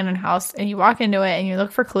an abandoned house and you walk into it and you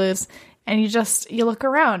look for clues and you look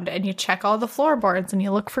around and you check all the floorboards and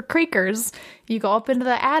you look for creakers. You go up into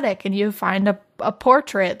the attic and you find a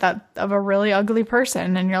portrait of a really ugly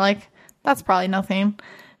person and you're like, that's probably nothing.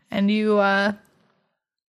 And you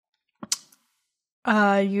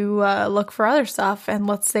look for other stuff and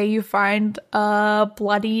let's say you find a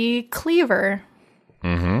bloody cleaver.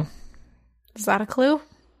 Mm-hmm. Is that a clue?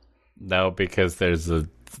 No, because there's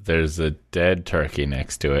a dead turkey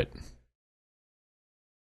next to it.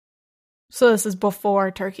 So this is before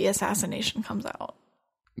Turkey Assassination comes out.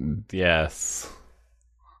 Yes.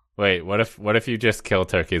 Wait, what if you just kill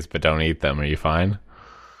turkeys but don't eat them? Are you fine?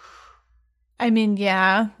 I mean,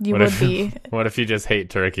 yeah, you would be. What if you just hate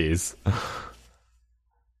turkeys?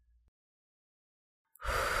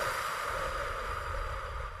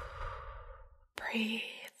 Breathe.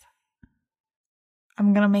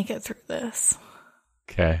 I'm gonna make it through this.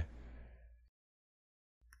 Okay.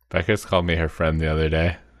 Becca's called me her friend the other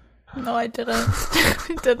day. No, I didn't.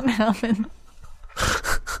 It didn't happen.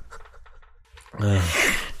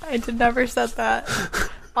 I did never said that.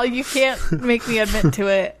 Oh, you can't make me admit to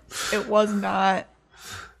it. It was not.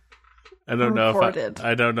 I don't recorded. know if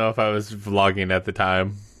I don't know if I was vlogging at the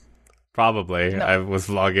time. Probably. No. I was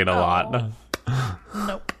vlogging a lot.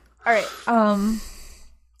 Nope. All right.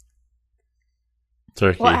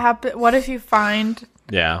 Turkey. What happened? What if you find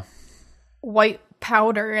Yeah. white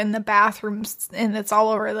powder in the bathrooms and it's all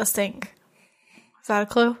over the sink? Is that a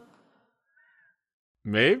clue?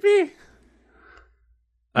 Maybe.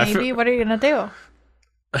 Maybe. What are you gonna do?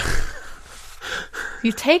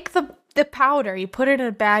 You take the powder, you put it in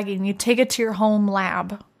a bag, and you take it to your home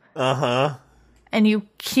lab. Uh-huh. And you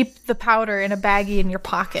keep the powder in a baggie in your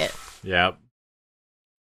pocket. Yep.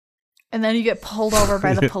 And then you get pulled over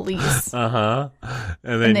by the police. Uh-huh.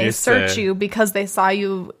 And then they search you because they saw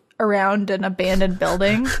you around an abandoned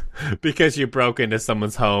building. Because you broke into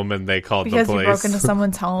someone's home and they called the police. Because you broke into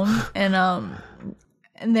someone's home.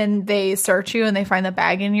 And then they search you and they find the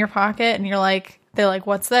bag in your pocket. And they're like,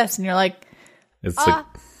 what's this? And you're like,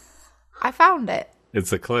 I found it.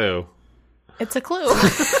 It's a clue. It's a clue.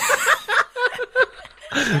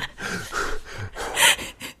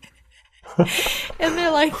 And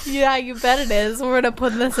they're like, yeah, you bet it is. We're going to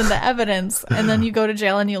put this into evidence. And then you go to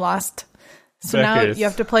jail and you lost. So now you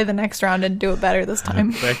have to play the next round and do it better this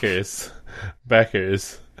time. Beckers.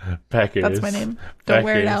 That's my name. Don't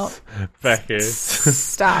wear it out. Beckers.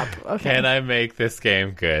 Stop. Okay. Can I make this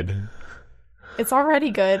game good? It's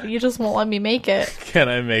already good. You just won't let me make it. Can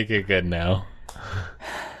I make it good now?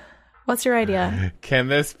 What's your idea? Can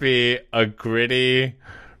this be a gritty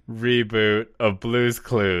reboot of Blue's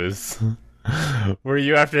Clues? Where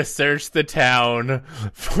you have to search the town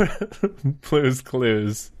for Blue's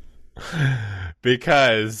Clues.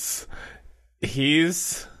 Because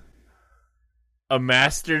he's a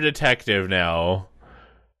master detective now,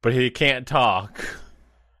 but he can't talk.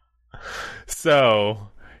 So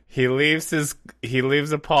he leaves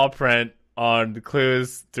a paw print on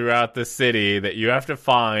clues throughout the city that you have to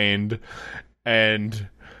find and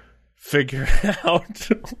figure out.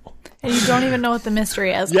 And you don't even know what the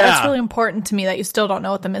mystery is. Yeah. That's really important to me that you still don't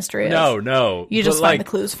know what the mystery is. No. You just find the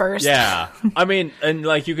clues first. Yeah. I mean, and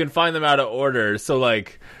you can find them out of order. So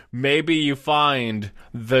maybe you find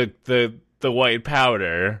the white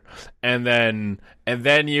powder and then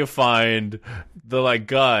you find the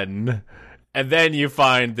gun, and then you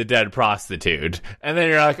find the dead prostitute. And then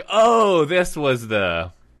you're like, "Oh, this was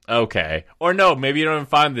the okay." Or no, maybe you don't even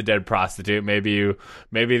find the dead prostitute. Maybe you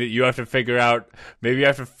have to figure out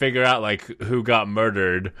who got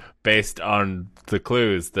murdered based on the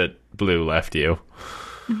clues that Blue left you.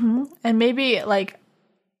 Mm-hmm. And maybe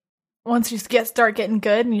once you start getting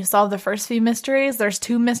good and you solve the first few mysteries, there's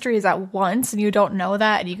 2 mysteries at once and you don't know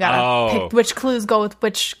that, and you gotta pick which clues go with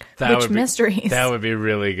which mysteries. That would be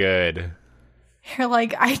really good. You're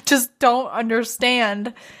like, I just don't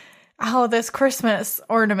understand how this Christmas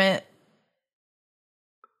ornament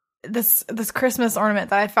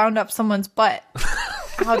that I found up someone's butt,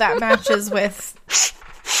 how that matches with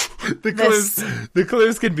the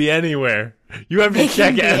clues can be anywhere. You have to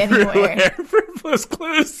check everywhere for those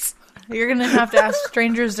clues. You're gonna have to ask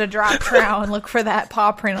strangers to drop trow and look for that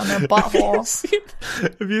paw print on their butthole.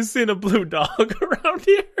 Have you seen a blue dog around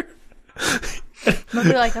here? They'll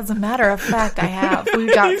be like, as a matter of fact, I have. We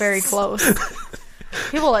got very close.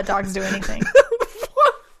 People let dogs do anything.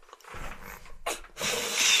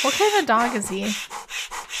 What kind of dog is he?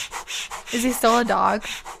 Is he still a dog?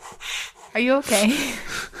 Are you okay?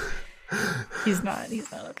 He's not.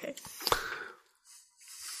 He's not okay.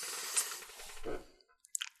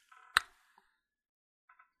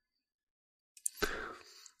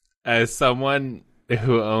 As someone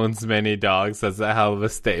who owns many dogs, that's a hell of a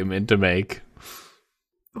statement to make.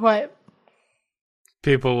 What?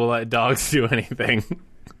 People will let dogs do anything.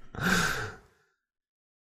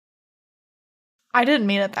 I didn't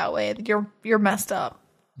mean it that way. You're messed up.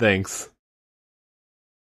 Thanks.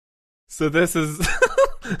 So this is...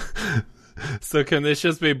 So can this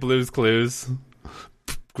just be Blue's Clues?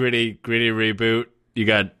 Gritty reboot. You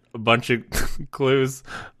got a bunch of clues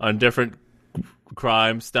on different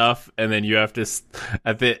crime stuff, and then you have to,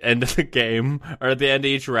 at the end of the game, or at the end of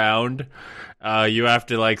each round, you have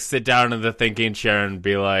to sit down in the thinking chair and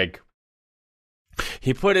be like,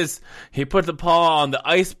 he put the paw on the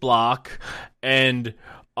ice block and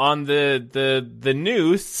on the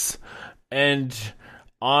noose and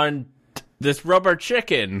on this rubber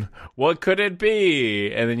chicken. What could it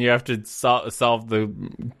be? And then you have to solve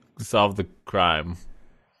the crime.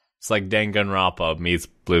 It's like Danganronpa meets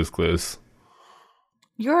Blue's Clues.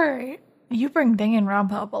 You're You bring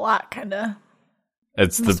Danganronpa up a lot, kind of.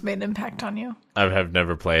 It's made an impact on you. I have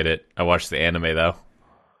never played it. I watched the anime though.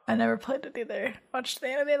 I never played it either. Watched the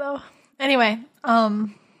anime though. Anyway,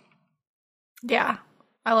 yeah,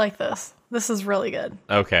 I like this. This is really good.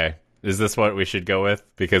 Okay, is this what we should go with?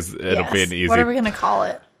 Because it'll be an easy. What are we gonna call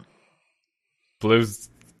it? Blue's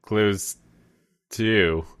Clues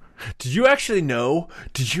 2. Did you actually know?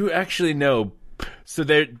 So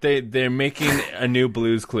they're making a new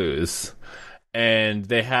Blue's Clues, and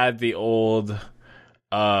they had the old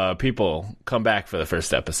people come back for the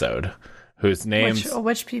first episode, whose names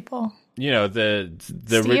which people? You know, the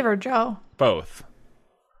Steve or Joe? Both.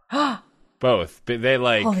 Both. But they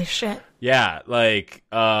like holy shit. Yeah, like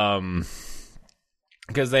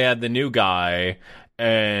because they had the new guy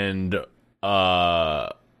and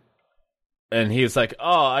he's like,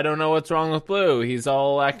 oh, I don't know what's wrong with Blue. He's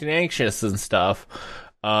all acting anxious and stuff.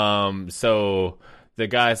 So the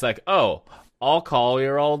guy's like, oh, I'll call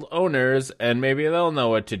your old owners and maybe they'll know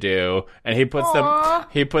what to do. And he puts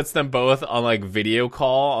them both on like video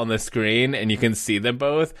call on the screen and you can see them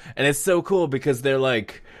both. And it's so cool because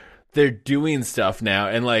they're doing stuff now.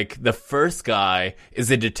 And like the first guy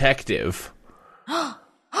is a detective.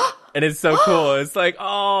 And it's so cool. It's like,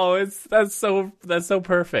 oh, that's so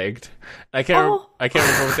perfect. I can't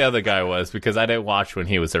remember what the other guy was because I didn't watch when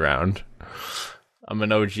he was around. I'm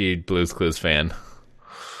an OG Blue's Clues fan.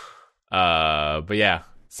 But yeah,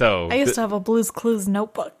 so I used to have a Blue's Clues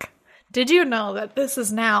notebook. Did you know that this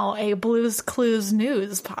is now a Blue's Clues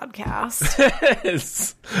news podcast?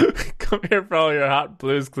 Come here for all your hot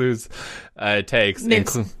Blue's Clues takes.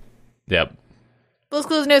 News. Yep. Blue's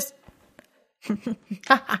Clues news. Can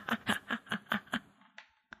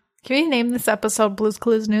we name this episode Blue's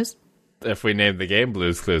Clues news? If we name the game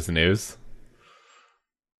Blue's Clues news.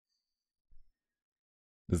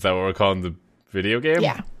 Is that what we're calling the video game?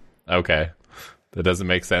 Yeah. Okay. That doesn't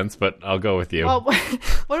make sense, but I'll go with you. Well,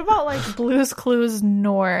 what about like Blue's Clues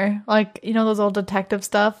Noir? Like, you know those old detective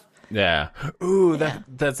stuff? Yeah. Ooh,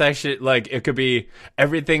 that's actually like it could be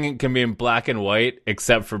everything can be in black and white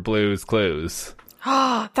except for Blue's Clues.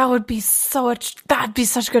 That'd be such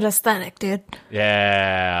good aesthetic, dude.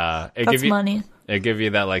 Yeah. That's money. It'd give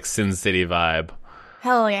you that like Sin City vibe.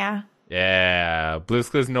 Hell yeah. Yeah. Blue's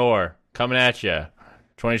Clues Noir coming at you.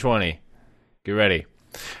 2020. Get ready.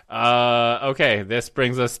 Okay, this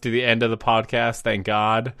brings us to the end of the podcast, thank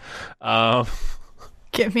God.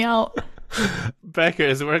 Get me out.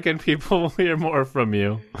 Beckers, where can people hear more from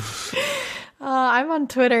you? I'm on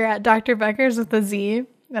Twitter at Dr. Beckers with a Z,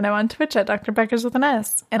 and I'm on Twitch at Dr. Beckers with an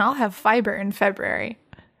S, and I'll have fiber in February.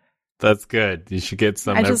 That's good. You should get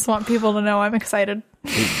some. I just want people to know I'm excited.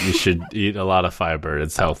 You should eat a lot of fiber.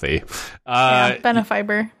 It's healthy.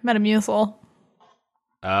 Benefiber, Metamucil.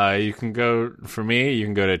 You can go, for me, you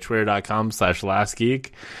can go to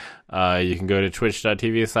twitter.com/lastgeek. You can go to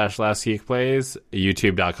twitch.tv/lastgeekplays,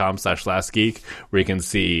 youtube.com/lastgeek, where you can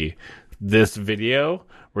see this video,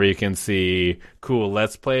 where you can see cool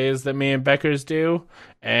Let's Plays that me and Beckers do.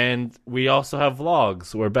 And we also have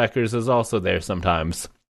vlogs where Beckers is also there sometimes.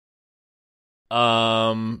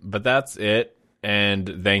 But that's it.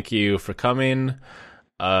 And thank you for coming.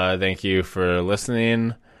 Thank you for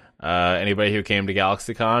listening. Anybody who came to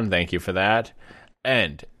GalaxyCon, thank you for that.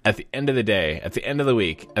 And at the end of the day, at the end of the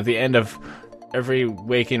week, at the end of every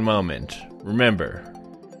waking moment, remember,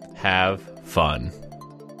 have fun.